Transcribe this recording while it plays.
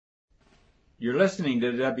You're listening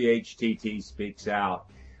to WHTT Speaks Out.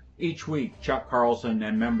 Each week, Chuck Carlson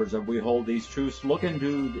and members of We Hold These Truths look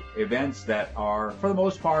into events that are, for the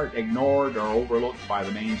most part, ignored or overlooked by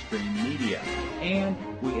the mainstream media. And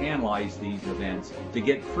we analyze these events. To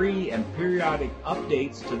get free and periodic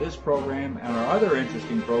updates to this program and our other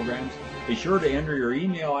interesting programs, be sure to enter your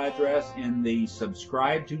email address in the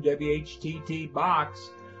Subscribe to WHTT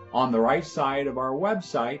box on the right side of our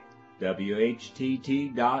website,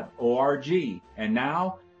 WHTT.org. And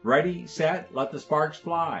now, ready, set, let the sparks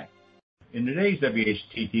fly. In today's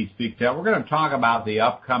WHTT Speaks Out, we're going to talk about the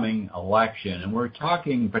upcoming election, and we're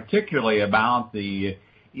talking particularly about the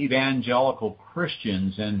evangelical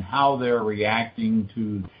Christians and how they're reacting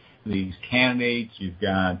to these candidates. You've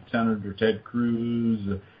got Senator Ted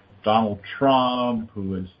Cruz, Donald Trump,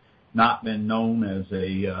 who has not been known as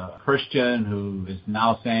a Christian, who is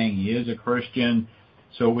now saying he is a Christian.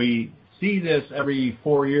 So we see this every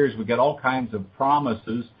 4 years. We get all kinds of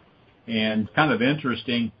promises, and it's kind of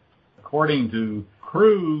interesting. According to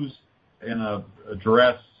Cruz, in an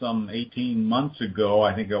address some 18 months ago,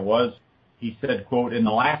 I think it was, he said, quote, "In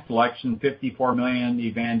the last election, 54 million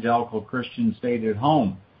evangelical Christians stayed at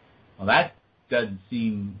home." Well, that doesn't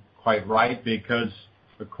seem quite right, because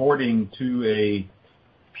according to a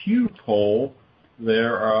Pew poll,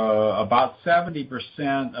 there are about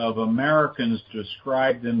 70% of Americans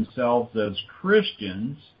describe themselves as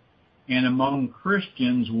Christians, and among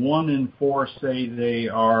Christians, 1 in 4 say they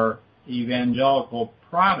are evangelical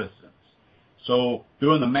Protestants. So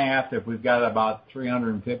doing the math, if we've got about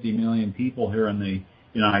 350 million people here in the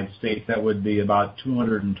United States, that would be about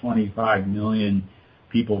 225 million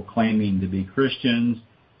people claiming to be Christians,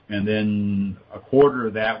 and then a quarter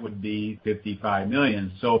of that would be 55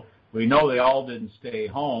 million. So we know they all didn't stay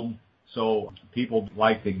home, so people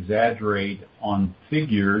like to exaggerate on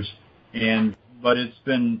figures. But it's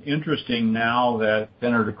been interesting now that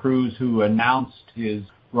Senator Cruz, who announced his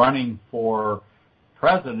running for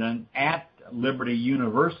president at Liberty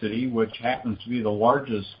University, which happens to be the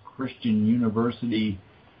largest Christian university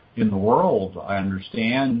in the world, I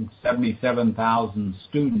understand, 77,000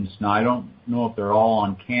 students. Now, I don't know if they're all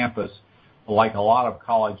on campus. Like a lot of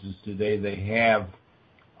colleges today, they have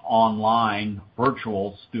online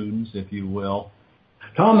virtual students, if you will.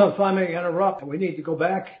 Tom, if I may interrupt, we need to go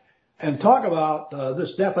back and talk about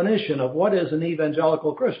this definition of what is an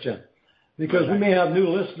evangelical Christian, because we may have new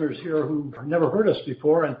listeners here who've never heard us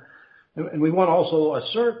before, and we want to also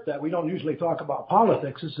assert that we don't usually talk about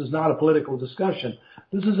politics. This is not a political discussion.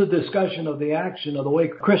 This is a discussion of the action, of the way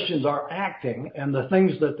Christians are acting and the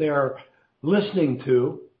things that they're listening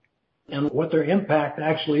to and what their impact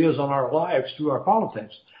actually is on our lives through our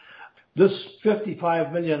politics. This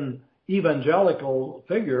 55 million evangelical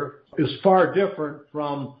figure is far different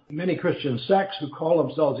from many Christian sects who call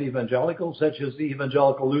themselves evangelical, such as the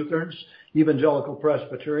evangelical Lutherans, evangelical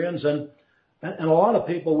Presbyterians, and a lot of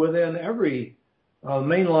people within every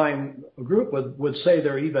mainline group would say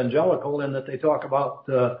they're evangelical, and that they talk about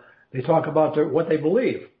what they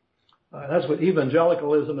believe. That's what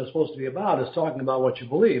evangelicalism is supposed to be about, is talking about what you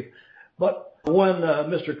believe. But when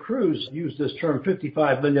Mr. Cruz used this term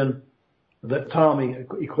 55 million that Tommy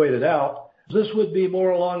equated out, this would be more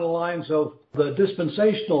along the lines of the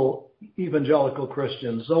dispensational evangelical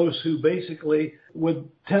Christians, those who basically would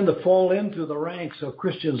tend to fall into the ranks of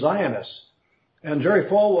Christian Zionists. And Jerry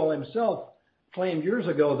Falwell himself claimed years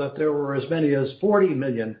ago that there were as many as 40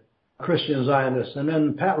 million Christian Zionists. And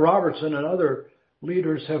then Pat Robertson and other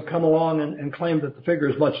leaders have come along and claimed that the figure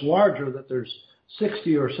is much larger, that there's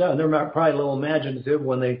 60 or 70. They're probably a little imaginative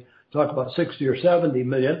when they talk about 60 or 70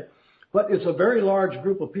 million. But it's a very large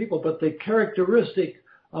group of people. But the characteristic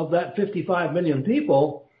of that 55 million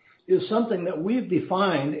people is something that we've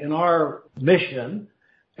defined in our mission.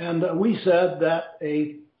 And we said that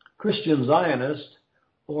a Christian Zionist,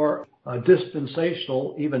 or a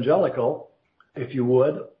dispensational evangelical, if you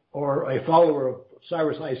would, or a follower of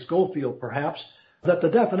Cyrus I. Scofield perhaps, that the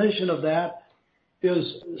definition of that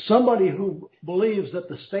is somebody who believes that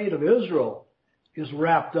the state of Israel is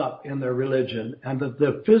wrapped up in their religion, and that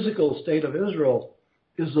the physical state of Israel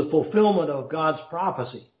is the fulfillment of God's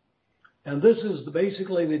prophecy. And this is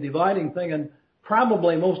basically the dividing thing, and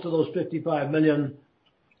probably most of those 55 million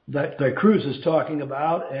that Cruz is talking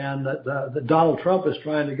about, and that Donald Trump is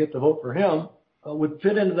trying to get to vote for him, would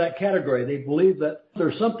fit into that category. They believe that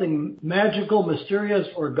there's something magical, mysterious,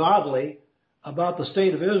 or godly about the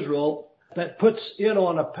state of Israel that puts it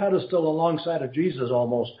on a pedestal alongside of Jesus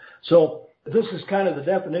almost. So this is kind of the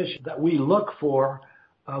definition that we look for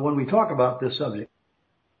when we talk about this subject.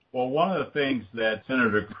 Well, one of the things that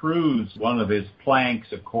Senator Cruz, one of his planks,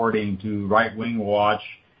 according to Right Wing Watch,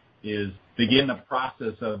 is begin the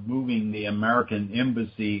process of moving the American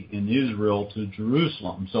embassy in Israel to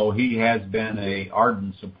Jerusalem. So he has been an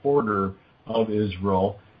ardent supporter of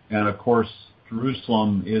Israel. And, of course,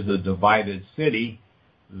 Jerusalem is a divided city.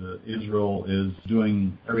 Israel is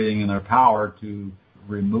doing everything in their power to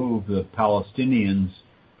remove the Palestinians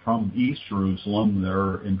from East Jerusalem.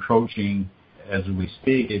 They're encroaching, as we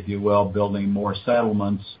speak, if you will, building more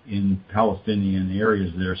settlements in Palestinian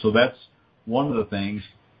areas there. So that's one of the things.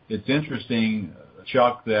 It's interesting,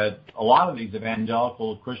 Chuck, that a lot of these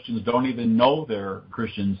evangelical Christians don't even know they're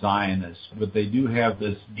Christian Zionists, but they do have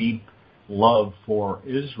this deep love for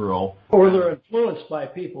Israel. Or they're influenced by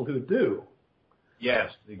people who do.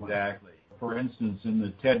 Yes, exactly. For instance, in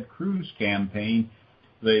the Ted Cruz campaign,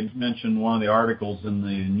 they mentioned one of the articles in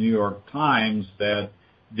the New York Times that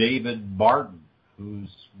David Barton, who's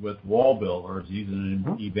with Wall Builders, he's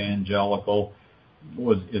an evangelical,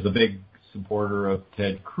 is a big supporter of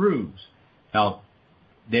Ted Cruz. Now,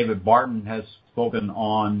 David Barton has spoken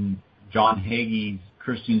on John Hagee's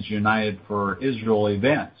Christians United for Israel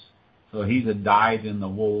events. So he's a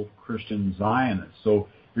dyed-in-the-wool Christian Zionist. So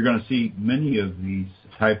you're going to see many of these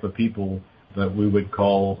type of people that we would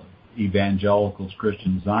call evangelicals,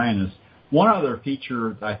 Christian Zionists. One other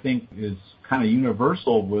feature I think is kind of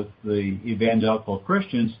universal with the evangelical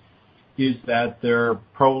Christians is that they're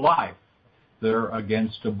pro-life. They're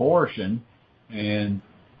against abortion. And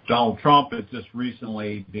Donald Trump has just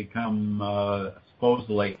recently become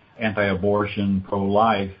supposedly anti-abortion,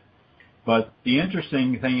 pro-life. But the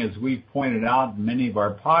interesting thing, as we've pointed out in many of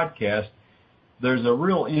our podcasts, there's a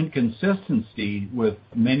real inconsistency with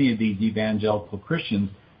many of these evangelical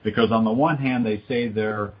Christians because on the one hand they say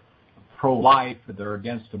they're pro-life, they're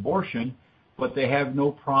against abortion, but they have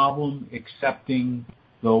no problem accepting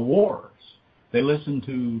the wars. They listen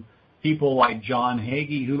to people like John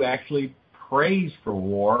Hagee who actually prays for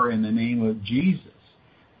war in the name of Jesus,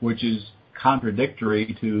 which is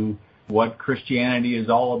contradictory to what Christianity is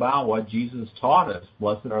all about, what Jesus taught us.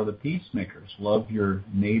 Blessed are the peacemakers. Love your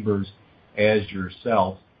neighbors as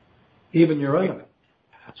yourself. Even your enemy.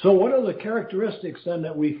 So what are the characteristics then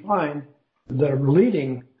that we find that are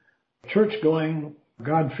leading church-going,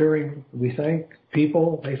 God-fearing, we think,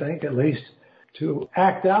 people, they think at least, to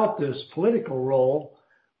act out this political role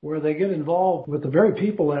where they get involved with the very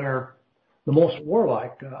people that are the most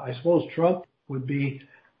warlike? I suppose Trump would be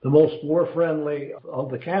the most war-friendly of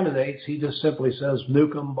the candidates. He just simply says,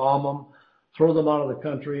 nuke them, bomb them, throw them out of the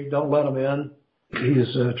country, don't let them in.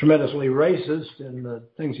 He's tremendously racist in the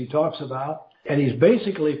things he talks about. And he's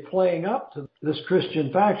basically playing up to this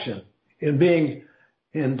Christian faction in being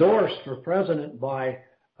endorsed for president by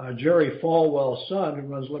Jerry Falwell's son, who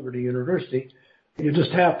runs Liberty University. You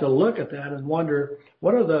just have to look at that and wonder,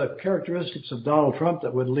 what are the characteristics of Donald Trump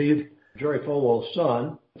that would lead Jerry Falwell's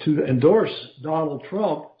son to endorse Donald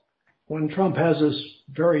Trump when Trump has this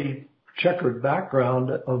very checkered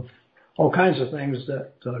background of all kinds of things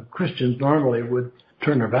that Christians normally would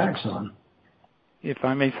turn their backs on? If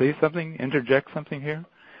I may say something, interject something here?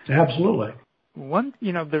 Absolutely.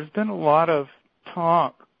 There's been a lot of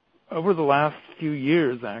talk over the last few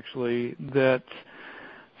years, actually, that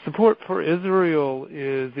support for Israel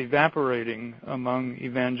is evaporating among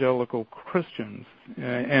evangelical Christians,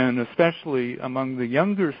 and especially among the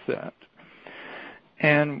younger set.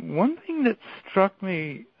 And one thing that struck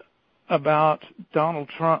me about Donald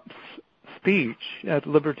Trump's speech at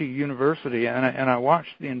Liberty University, and I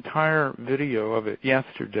watched the entire video of it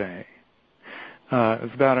yesterday. It was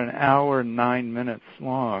about an hour and 9 minutes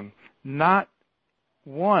long. Not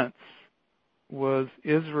once was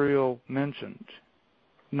Israel mentioned.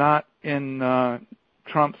 Not in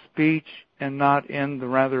Trump's speech and not in the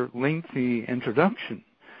rather lengthy introduction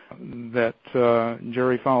that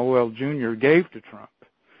Jerry Falwell Jr. gave to Trump.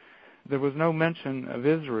 There was no mention of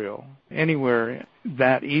Israel anywhere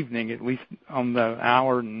that evening, at least on the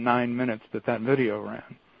hour and 9 minutes that video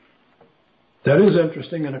ran. That is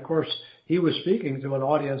interesting, and of course, he was speaking to an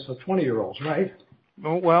audience of 20-year-olds, right?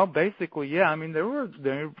 Well, basically, yeah. I mean, there were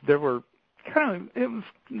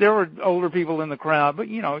older people in the crowd, but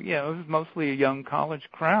it was mostly a young college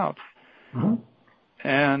crowd. Mm-hmm.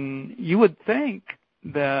 And you would think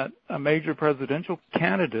that a major presidential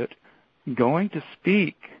candidate going to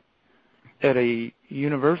speak at a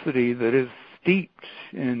university that is steeped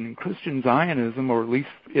in Christian Zionism, or at least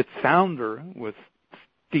its founder was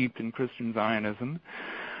steeped in Christian Zionism,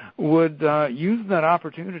 would use that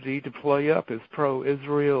opportunity to play up his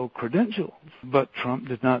pro-Israel credentials. But Trump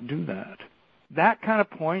did not do that. That kind of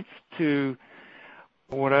points to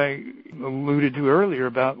what I alluded to earlier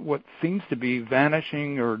about what seems to be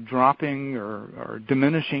vanishing or dropping or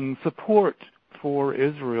diminishing support for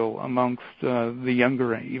Israel amongst the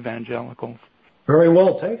younger evangelicals. Very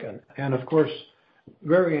well taken. And, of course,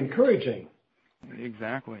 very encouraging.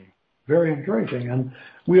 Exactly. Very encouraging. And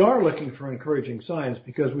we are looking for encouraging signs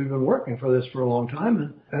because we've been working for this for a long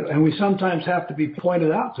time. And we sometimes have to be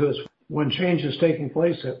pointed out to us when change is taking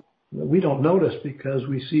place that we don't notice because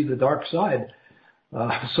we see the dark side.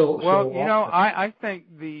 I think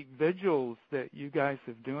the vigils that you guys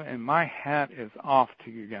have doing, and my hat is off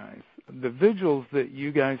to you guys. The vigils that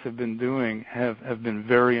you guys have been doing have been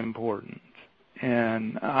very important.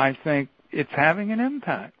 And I think it's having an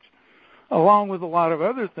impact, along with a lot of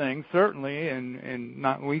other things, certainly, and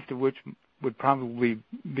not least of which would probably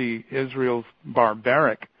be Israel's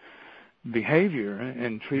barbaric behavior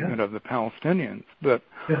and treatment of the Palestinians. But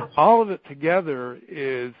all of it together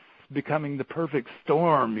is becoming the perfect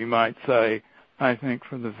storm, you might say, I think,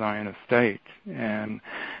 for the Zionist state. And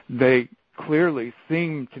they clearly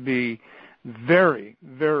seem to be very,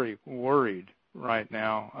 very worried right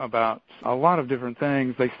now about a lot of different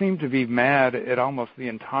things. They seem to be mad at almost the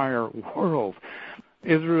entire world.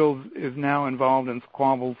 Israel is now involved in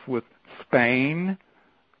squabbles with Spain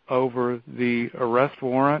over the arrest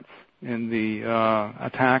warrants in the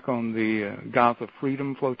attack on the Gaza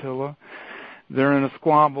Freedom Flotilla. They're in a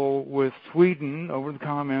squabble with Sweden over the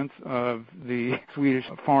comments of the Swedish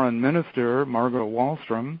foreign minister, Margot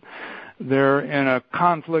Wallström. They're in a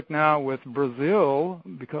conflict now with Brazil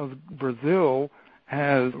because Brazil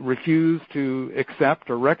has refused to accept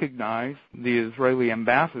or recognize the Israeli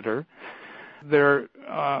ambassador. They're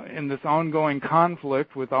in this ongoing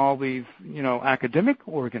conflict with all these, academic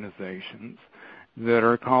organizations that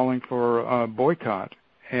are calling for a boycott.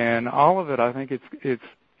 And all of it, I think it's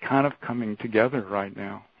kind of coming together right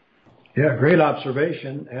now. Yeah, great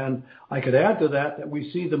observation. And I could add to that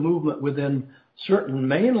we see the movement within certain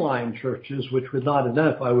mainline churches which would not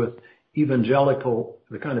identify with evangelical,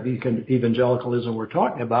 the kind of evangelicalism we're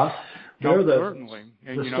talking about. Certainly.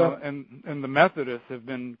 And the Methodists have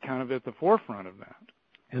been kind of at the forefront of that.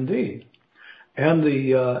 Indeed. And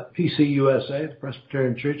the PCUSA, the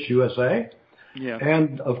Presbyterian Church USA. Yeah.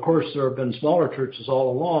 And, of course, there have been smaller churches all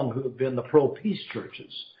along who have been the pro-peace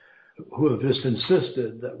churches, who have just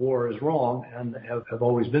insisted that war is wrong and have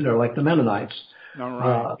always been there, like the Mennonites.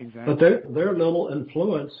 Exactly. But their little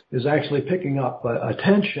influence is actually picking up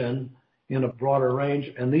attention in a broader range,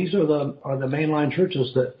 and these are the mainline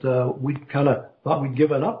churches that we kind of thought we'd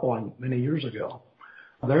given up on many years ago.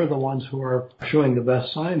 They're the ones who are showing the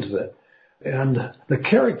best signs of it. And the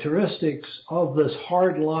characteristics of this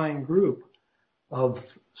hardline group of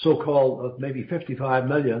so-called maybe 55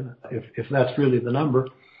 million, if that's really the number,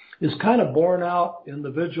 is kind of borne out in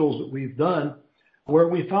the vigils that we've done, where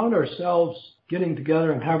we found ourselves getting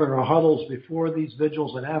together and having our huddles before these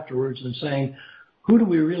vigils and afterwards and saying, who do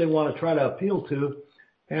we really want to try to appeal to?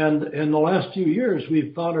 And in the last few years,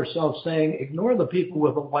 we've found ourselves saying, ignore the people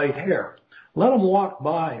with the white hair. Let them walk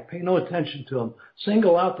by. Pay no attention to them.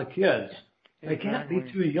 Single out the kids. They can't be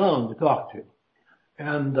too young to talk to.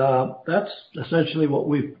 And that's essentially what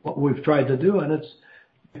we've tried to do, and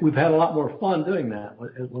we've had a lot more fun doing that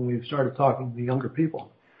when we've started talking to the younger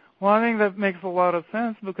people. Well, I think that makes a lot of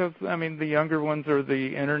sense because, the younger ones are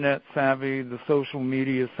the internet savvy, the social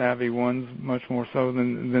media savvy ones, much more so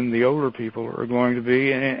than the older people are going to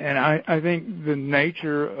be. And I think the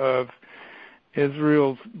nature of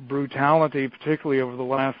Israel's brutality, particularly over the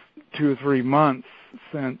last 2 or 3 months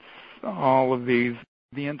since all of the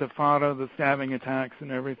Intifada, the stabbing attacks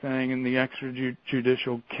and everything, and the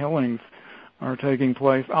extrajudicial killings are taking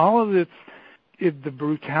place, all of the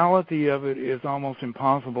brutality of it is almost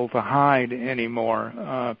impossible to hide anymore,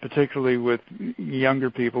 particularly with younger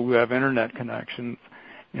people who have internet connections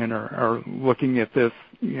and are looking at this,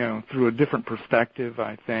 through a different perspective,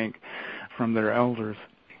 I think, from their elders.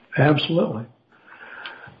 Absolutely.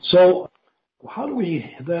 So how do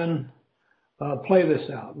we then play this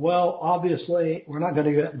out? Well, obviously, we're not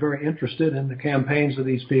going to get very interested in the campaigns of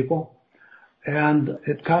these people. And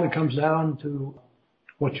it kind of comes down to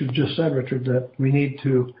what you just said, Richard, that we need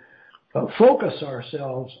to focus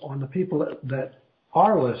ourselves on the people that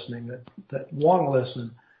are listening, that want to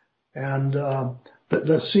listen, and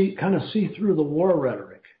that see through the war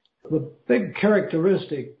rhetoric. The big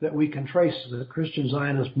characteristic that we can trace the Christian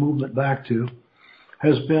Zionist movement back to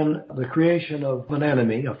has been the creation of an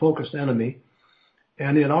enemy, a focused enemy.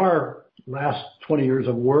 And in our last 20 years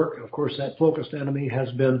of work, of course, that focused enemy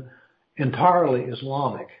has been entirely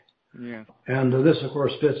Islamic. Yeah. And this, of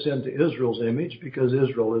course, fits into Israel's image because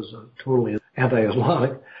Israel is totally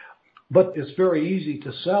anti-Islamic. But it's very easy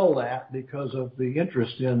to sell that because of the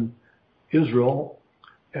interest in Israel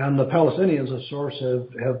And the Palestinians, of course,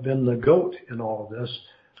 have been the goat in all of this.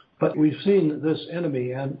 But we've seen this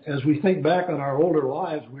enemy, and as we think back on our older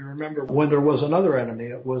lives, we remember when there was another enemy.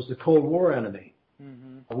 It was the Cold War enemy.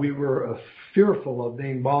 Mm-hmm. We were fearful of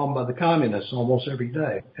being bombed by the communists almost every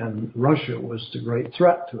day, and Russia was the great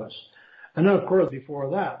threat to us. And then, of course, before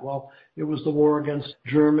that, well, it was the war against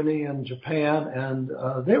Germany and Japan, and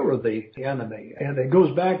they were the enemy. And it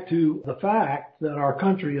goes back to the fact that our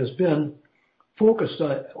country has been focused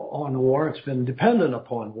on war. It's been dependent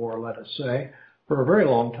upon war, let us say, for a very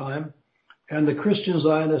long time. And the Christian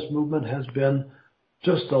Zionist movement has been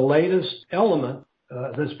just the latest element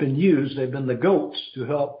that's been used. They've been the goats to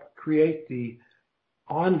help create the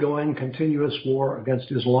ongoing continuous war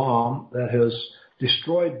against Islam that has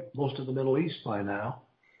destroyed most of the Middle East by now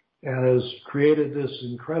and has created this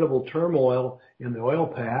incredible turmoil in the oil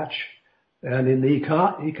patch and in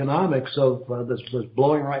the economics of this was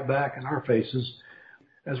blowing right back in our faces.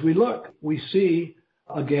 As we look, we see,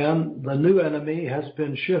 again, the new enemy has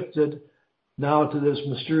been shifted now to this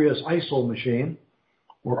mysterious ISIL machine,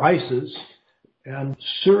 or ISIS. And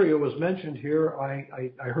Syria was mentioned here.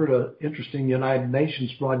 I heard an interesting United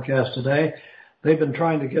Nations broadcast today. They've been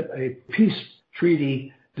trying to get a peace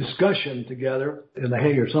treaty discussion together in The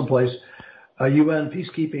Hague or someplace, a UN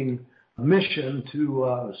peacekeeping mission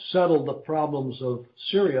to settle the problems of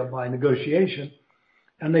Syria by negotiation.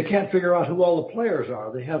 And they can't figure out who all the players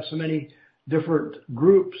are. They have so many different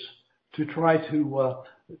groups to try to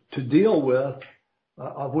deal with,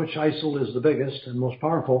 of which ISIL is the biggest and most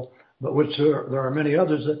powerful, but which there are many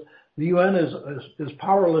others that the UN is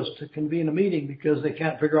powerless to convene a meeting because they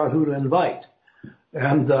can't figure out who to invite.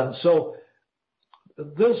 And so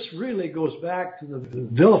this really goes back to the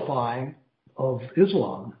vilifying of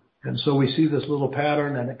Islam. And so we see this little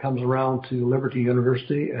pattern, and it comes around to Liberty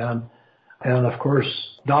University, and of course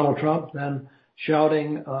Donald Trump then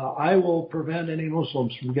shouting, "I will prevent any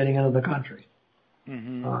Muslims from getting into the country."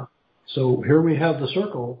 Mm-hmm. So here we have the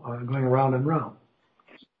circle going around and round.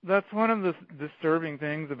 That's one of the disturbing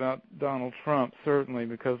things about Donald Trump, certainly,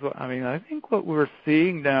 because, I mean, I think what we're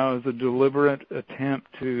seeing now is a deliberate attempt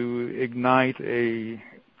to ignite a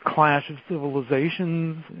clash of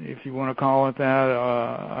civilizations, if you want to call it that,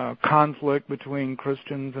 a conflict between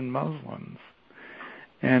Christians and Muslims.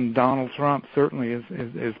 And Donald Trump certainly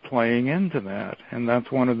is playing into that, and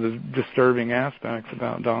that's one of the disturbing aspects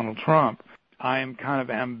about Donald Trump. I am kind of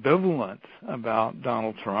ambivalent about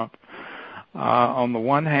Donald Trump. On the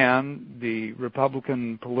one hand, the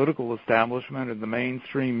Republican political establishment and the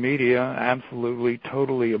mainstream media absolutely,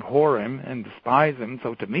 totally abhor him and despise him.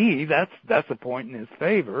 So to me, that's a point in his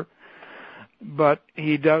favor. But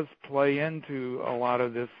he does play into a lot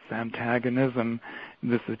of this antagonism,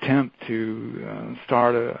 this attempt to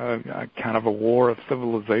start a kind of a war of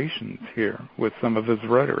civilizations here with some of his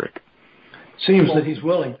rhetoric. Seems that he's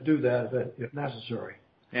willing to do that if necessary.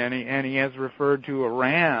 And he has referred to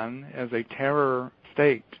Iran as a terror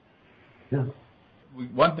state. Yeah.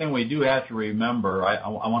 One thing we do have to remember, I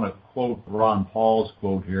want to quote Ron Paul's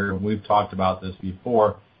quote here, and we've talked about this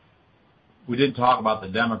before. We didn't talk about the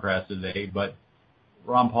Democrats today, but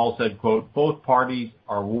Ron Paul said, quote, "Both parties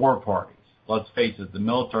are war parties. Let's face it, the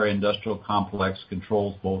military-industrial complex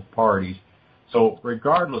controls both parties. So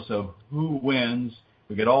regardless of who wins,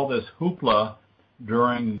 we get all this hoopla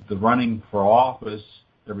during the running for office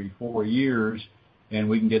every 4 years, and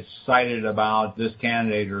we can get excited about this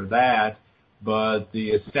candidate or that, but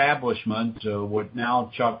the establishment, what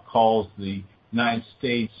now Chuck calls the United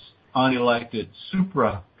States unelected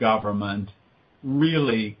supra-government,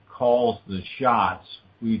 really calls the shots.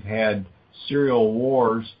 We've had serial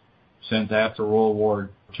wars since after World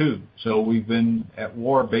War II, so we've been at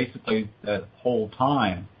war basically that whole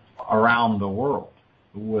time around the world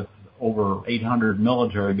with over 800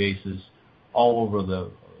 military bases all over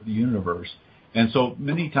the universe. And so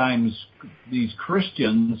many times these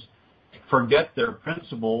Christians forget their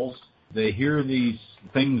principles. They hear these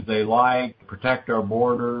things they like, protect our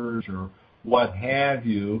borders or what have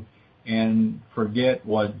you, and forget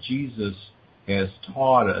what Jesus has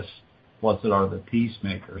taught us. Blessed are the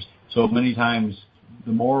peacemakers. So many times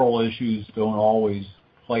the moral issues don't always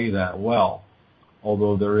play that well,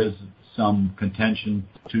 although there is some contention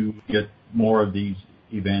to get more of these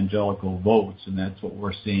evangelical votes, and that's what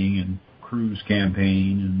we're seeing in Cruz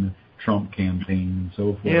campaign and the Trump campaign and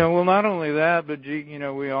so forth. Yeah, well, not only that, but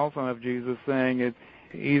we also have Jesus saying it's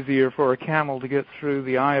easier for a camel to get through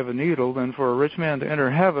the eye of a needle than for a rich man to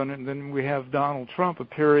enter heaven. And then we have Donald Trump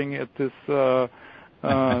appearing at this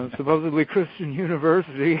supposedly Christian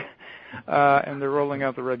university, and they're rolling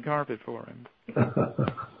out the red carpet for him.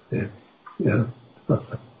 Yeah.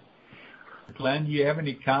 Glenn, do you have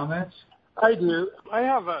any comments? I do. I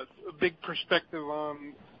have a big perspective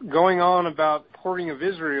on going on about reporting of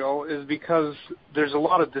Israel is because there's a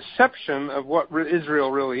lot of deception of what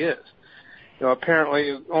Israel really is. You know,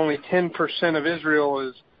 apparently only 10% of Israel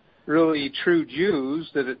is really true Jews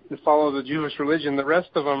that follow the Jewish religion. The rest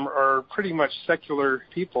of them are pretty much secular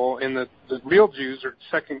people, and the real Jews are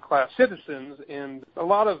second-class citizens. And a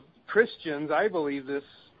lot of Christians, I believe this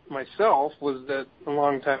myself, was that a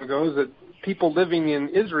long time ago, is that people living in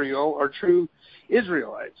Israel are true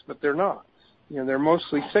Israelites, but they're not. You know, they're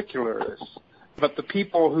mostly secularists. But the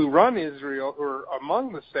people who run Israel, who are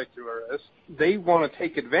among the secularists, they want to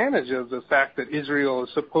take advantage of the fact that Israel is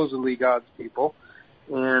supposedly God's people,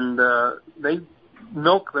 and they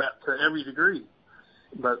milk that to every degree.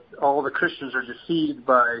 But all the Christians are deceived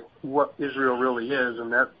by what Israel really is,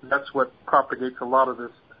 and that's what propagates a lot of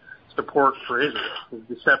this support for Israel, is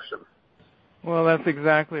deception. Well, that's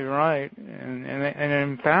exactly right. And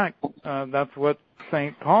in fact, that's what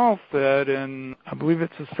St. Paul said in, I believe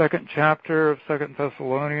it's the second chapter of 2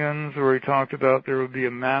 Thessalonians, where he talked about there would be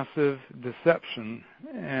a massive deception.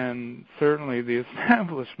 And certainly the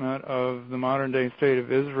establishment of the modern-day state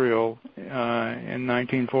of Israel in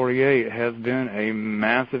 1948 has been a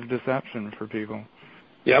massive deception for people.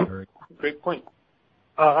 Yeah, great point.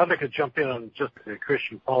 I'd like to jump in on just the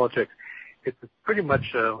Christian politics. It's pretty much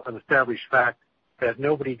an established fact that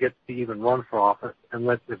nobody gets to even run for office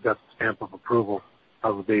unless they've got the stamp of approval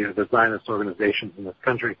of the Zionist organizations in this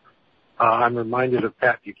country. I'm reminded of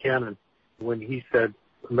Pat Buchanan when he said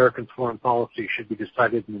American foreign policy should be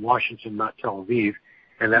decided in Washington, not Tel Aviv,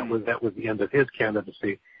 and that was the end of his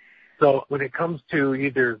candidacy. So when it comes to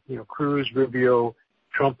either Cruz, Rubio,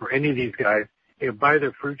 Trump, or any of these guys, by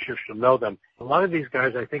their fruits you shall know them. A lot of these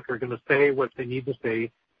guys, I think, are going to say what they need to say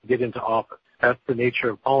to get into office. That's the nature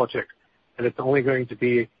of politics. And it's only going to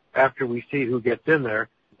be after we see who gets in there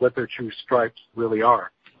what their true stripes really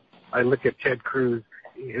are. I look at Ted Cruz,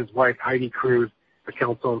 his wife Heidi Cruz, the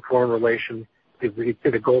Council on Foreign Relations. He's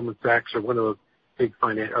at Goldman Sachs or one of those big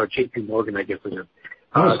finance, or J.P. Morgan, I guess it is.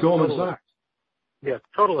 Goldman Sachs? Yeah,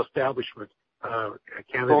 total establishment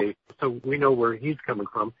candidate. So we know where he's coming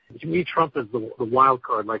from. To me, Trump is the wild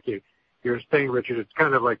card, like you're saying, Richard. It's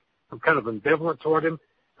kind of like I'm kind of ambivalent toward him,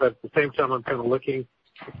 but at the same time, I'm kind of looking.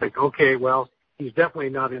 It's like, okay, well, he's definitely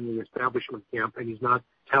not in the establishment camp, and he's not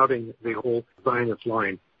touting the whole Zionist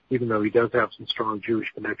line, even though he does have some strong Jewish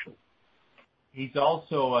connections. He's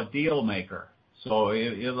also a deal maker. So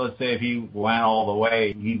let's say if he went all the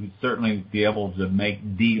way, he would certainly be able to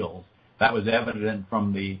make deals. That was evident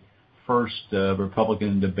from the first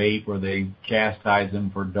Republican debate where they chastised him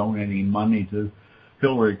for donating money to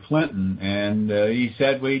Hillary Clinton. And he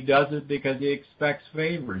said, well, he does it because he expects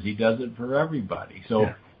favors. He does it for everybody. So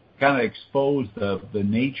kind of exposed the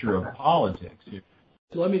nature of politics.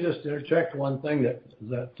 So let me just interject one thing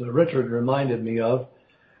that Richard reminded me of.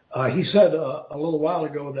 He said a little while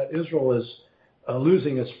ago that Israel is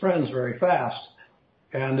losing its friends very fast,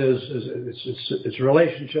 and its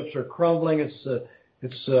relationships are crumbling.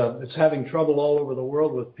 It's having trouble all over the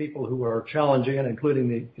world with people who are challenging it,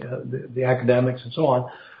 including the academics and so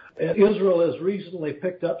on. Israel has recently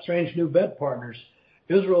picked up strange new bed partners.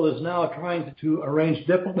 Israel is now trying to arrange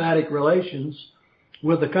diplomatic relations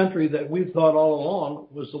with the country that we thought all along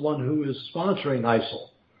was the one who is sponsoring ISIL,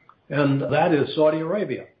 and that is Saudi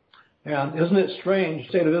Arabia. And isn't it strange, the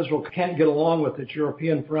state of Israel can't get along with its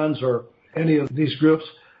European friends or any of these groups,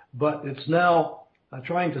 but it's now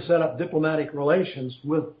trying to set up diplomatic relations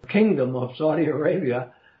with the kingdom of Saudi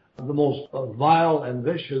Arabia, the most vile and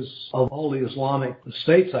vicious of all the Islamic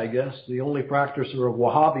states, I guess, the only practicer of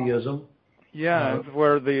Wahhabism. Yeah, it's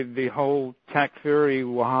where the whole Takfiri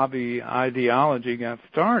Wahhabi ideology got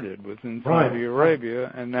started, was in Saudi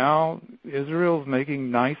Arabia, and now Israel's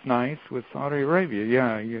making nice with Saudi Arabia.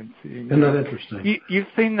 Yeah, isn't that interesting? You've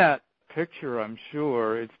seen that picture, I'm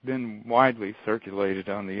sure. It's been widely circulated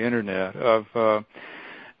on the internet of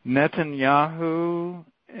Netanyahu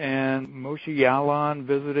and Moshe Yaalon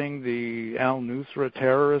visiting the al-Nusra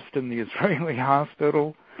terrorist in the Israeli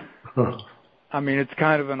hospital. I mean, it's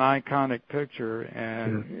kind of an iconic picture,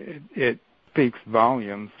 and it speaks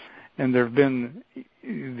volumes. And there have been,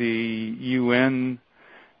 the UN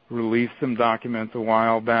released some documents a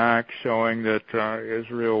while back showing that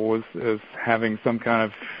Israel is having some kind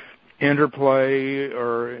of interplay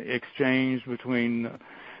or exchange between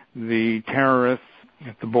the terrorists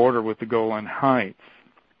at the border with the Golan Heights.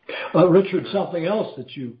 Richard, something else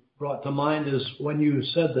that you brought to mind is when you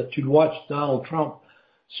said that you'd watched Donald Trump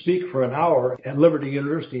speak for an hour at Liberty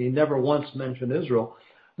University. He never once mentioned Israel.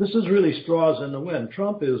 This is really straws in the wind.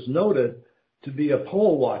 Trump is noted to be a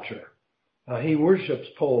poll watcher. He worships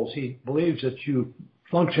polls. He believes that you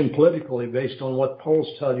function politically based on what polls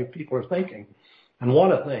tell you people are thinking and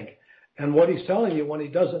want to think. And what he's telling you when he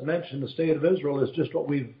doesn't mention the state of Israel is just what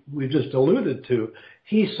we've just alluded to.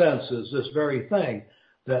 He senses this very thing,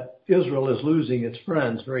 that Israel is losing its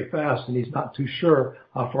friends very fast, and he's not too sure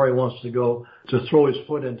how far he wants to go to throw his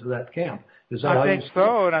foot into that camp. Is that I think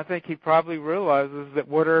so, and I think he probably realizes that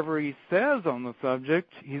whatever he says on the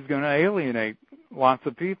subject, he's going to alienate lots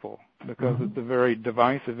of people because it's a very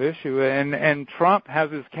divisive issue. And Trump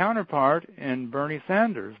has his counterpart in Bernie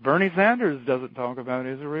Sanders. Bernie Sanders doesn't talk about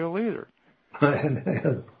Israel either.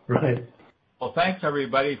 Right. Well, thanks,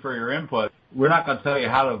 everybody, for your input. We're not going to tell you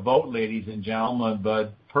how to vote, ladies and gentlemen,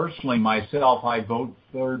 but personally, myself, I vote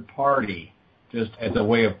third party just as a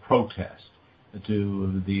way of protest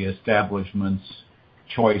to the establishment's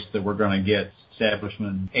choice that we're going to get.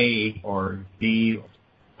 Establishment A or B,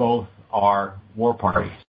 both are war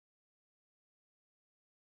parties.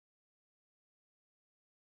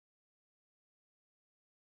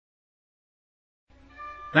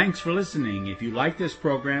 Thanks for listening. If you like this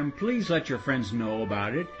program, please let your friends know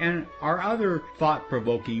about it and our other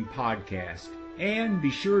thought-provoking podcasts. And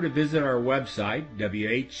be sure to visit our website,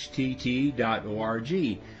 whtt.org,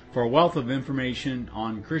 for a wealth of information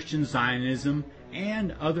on Christian Zionism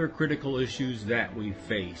and other critical issues that we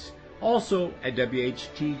face. Also, at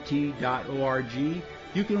whtt.org,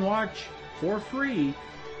 you can watch for free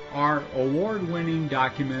our award-winning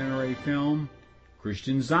documentary film,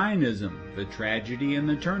 Christian Zionism, The Tragedy and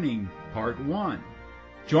the Turning, Part 1.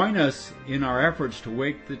 Join us in our efforts to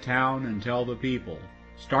wake the town and tell the people.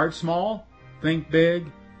 Start small, think big,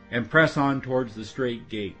 and press on towards the straight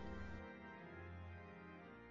gate.